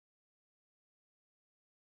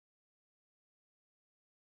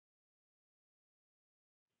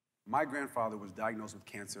My grandfather was diagnosed with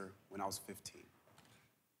cancer when I was 15.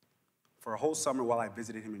 For a whole summer while I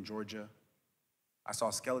visited him in Georgia, I saw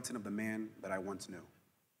a skeleton of the man that I once knew.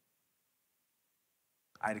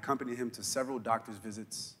 I had accompanied him to several doctor's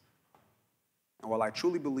visits, and while I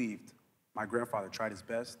truly believed my grandfather tried his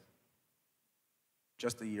best,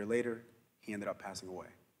 just a year later, he ended up passing away.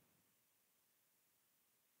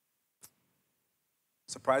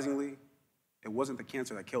 Surprisingly, it wasn't the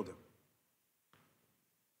cancer that killed him.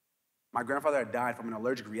 My grandfather had died from an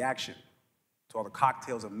allergic reaction to all the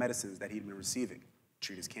cocktails of medicines that he'd been receiving to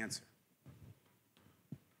treat his cancer.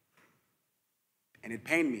 And it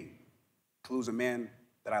pained me to lose a man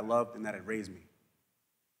that I loved and that had raised me.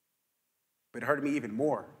 But it hurt me even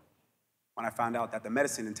more when I found out that the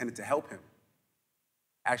medicine intended to help him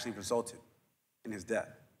actually resulted in his death.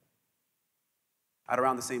 At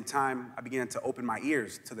around the same time, I began to open my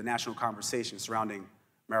ears to the national conversation surrounding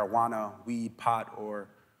marijuana, weed, pot, or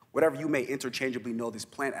whatever you may interchangeably know this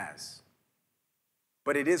plant as.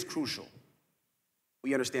 But it is crucial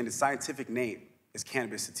we understand its scientific name is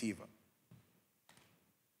cannabis sativa.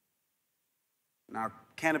 Now,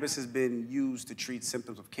 cannabis has been used to treat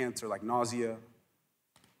symptoms of cancer like nausea,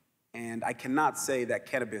 and I cannot say that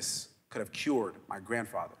cannabis could have cured my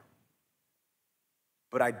grandfather.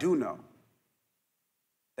 But I do know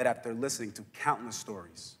that after listening to countless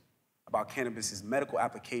stories about cannabis's medical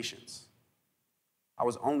applications, I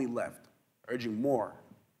was only left urging more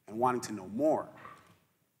and wanting to know more,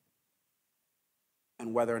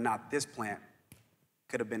 and whether or not this plant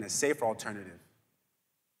could have been a safer alternative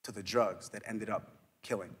to the drugs that ended up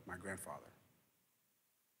killing my grandfather.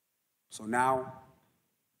 So now,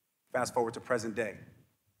 fast forward to present day.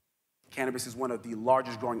 Cannabis is one of the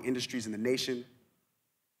largest growing industries in the nation,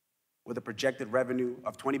 with a projected revenue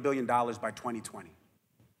of $20 billion by 2020.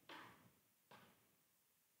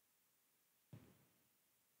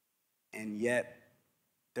 And yet,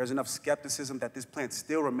 there's enough skepticism that this plant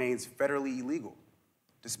still remains federally illegal,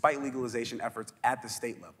 despite legalization efforts at the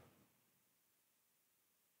state level.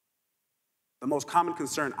 The most common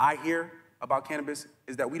concern I hear about cannabis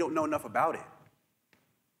is that we don't know enough about it.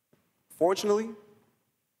 Fortunately,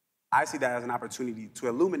 I see that as an opportunity to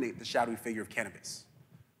illuminate the shadowy figure of cannabis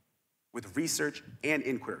with research and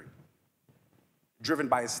inquiry, driven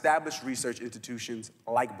by established research institutions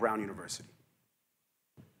like Brown University.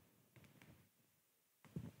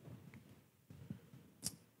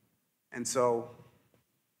 And so,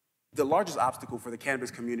 the largest obstacle for the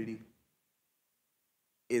cannabis community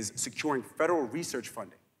is securing federal research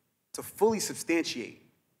funding to fully substantiate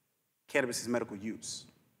cannabis's medical use.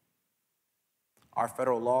 Our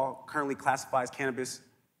federal law currently classifies cannabis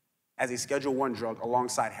as a Schedule I drug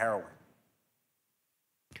alongside heroin.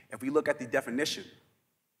 If we look at the definition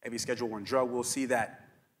of a Schedule I drug, we'll see that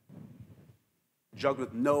drugs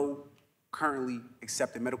with no currently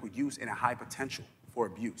accepted medical use and a high potential for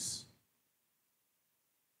abuse.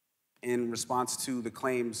 In response to the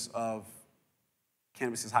claims of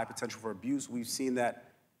cannabis's high potential for abuse, we've seen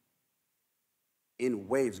that in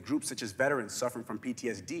waves, groups such as veterans suffering from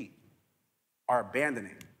PTSD are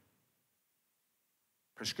abandoning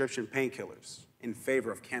prescription painkillers in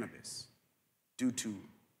favor of cannabis due to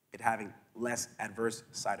it having less adverse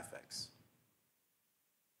side effects.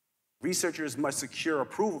 Researchers must secure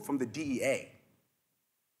approval from the DEA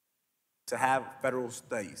to have federal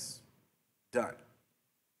studies done.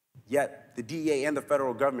 Yet, the DEA and the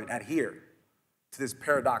federal government adhere to this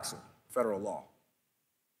paradoxical federal law.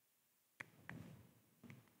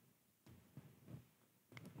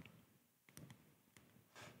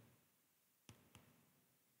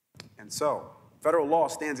 And so, federal law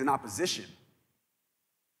stands in opposition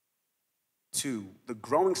to the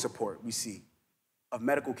growing support we see of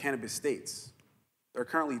medical cannabis states. There are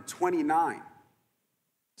currently 29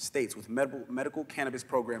 states with medical cannabis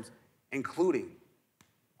programs, including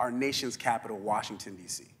our nation's capital, Washington,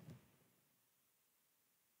 D.C.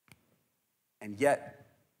 And yet,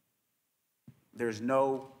 there's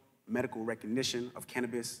no medical recognition of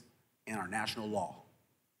cannabis in our national law.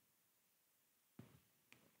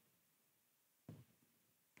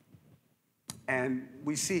 And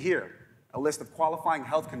we see here a list of qualifying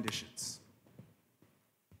health conditions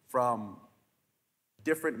from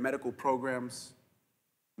different medical programs,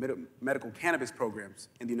 medical cannabis programs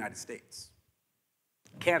in the United States.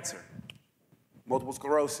 Cancer, multiple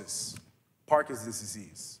sclerosis, Parkinson's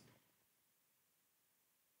disease,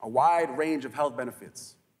 a wide range of health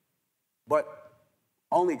benefits, but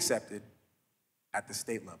only accepted at the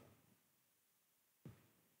state level.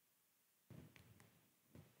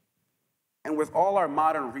 And with all our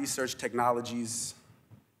modern research technologies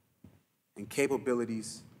and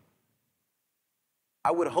capabilities,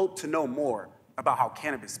 I would hope to know more about how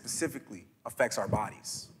cannabis specifically affects our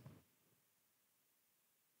bodies.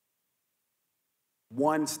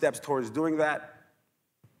 One step towards doing that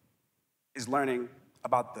is learning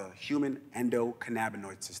about the human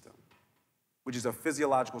endocannabinoid system, which is a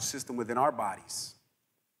physiological system within our bodies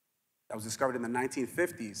that was discovered in the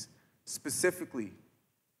 1950s, specifically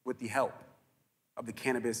with the help of the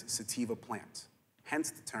cannabis sativa plant,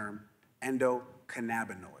 hence the term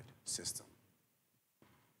endocannabinoid system.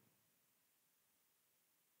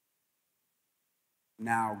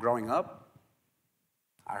 Now, growing up,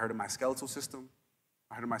 I heard of my skeletal system,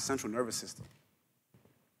 I heard of my central nervous system,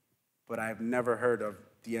 but I've never heard of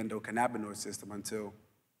the endocannabinoid system until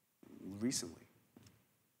recently.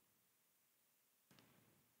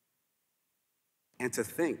 And to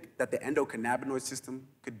think that the endocannabinoid system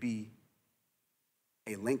could be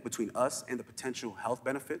a link between us and the potential health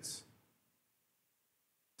benefits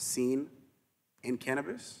seen in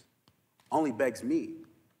cannabis only begs me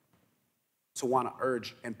to want to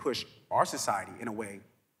urge and push our society in a way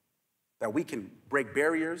that we can break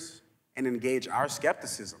barriers and engage our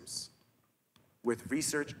skepticisms with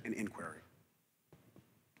research and inquiry.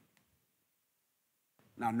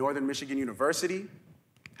 Now, Northern Michigan University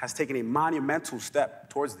has taken a monumental step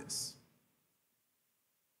towards this.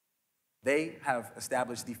 They have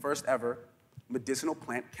established the first ever medicinal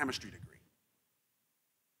plant chemistry degree.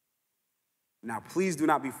 Now, please do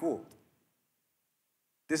not be fooled.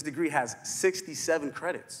 This degree has 67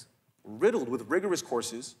 credits, riddled with rigorous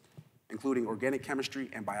courses, including organic chemistry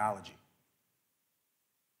and biology.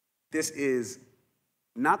 This is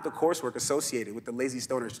not the coursework associated with the lazy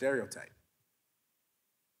stoner stereotype.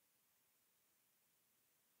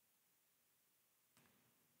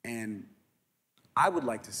 And I would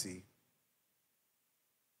like to see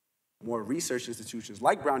more research institutions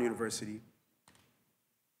like Brown University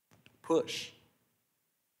push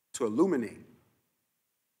to illuminate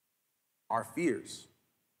our fears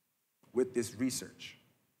with this research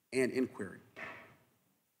and inquiry.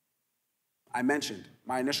 I mentioned,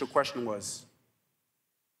 my initial question was,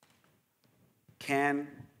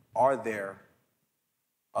 are there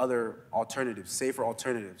other alternatives, safer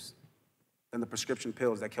alternatives than the prescription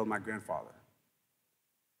pills that killed my grandfather?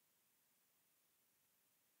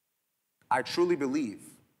 I truly believe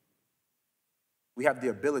we have the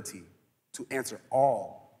ability to answer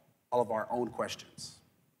all of our own questions.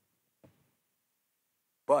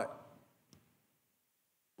 But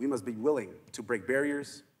we must be willing to break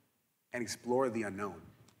barriers and explore the unknown.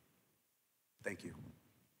 Thank you.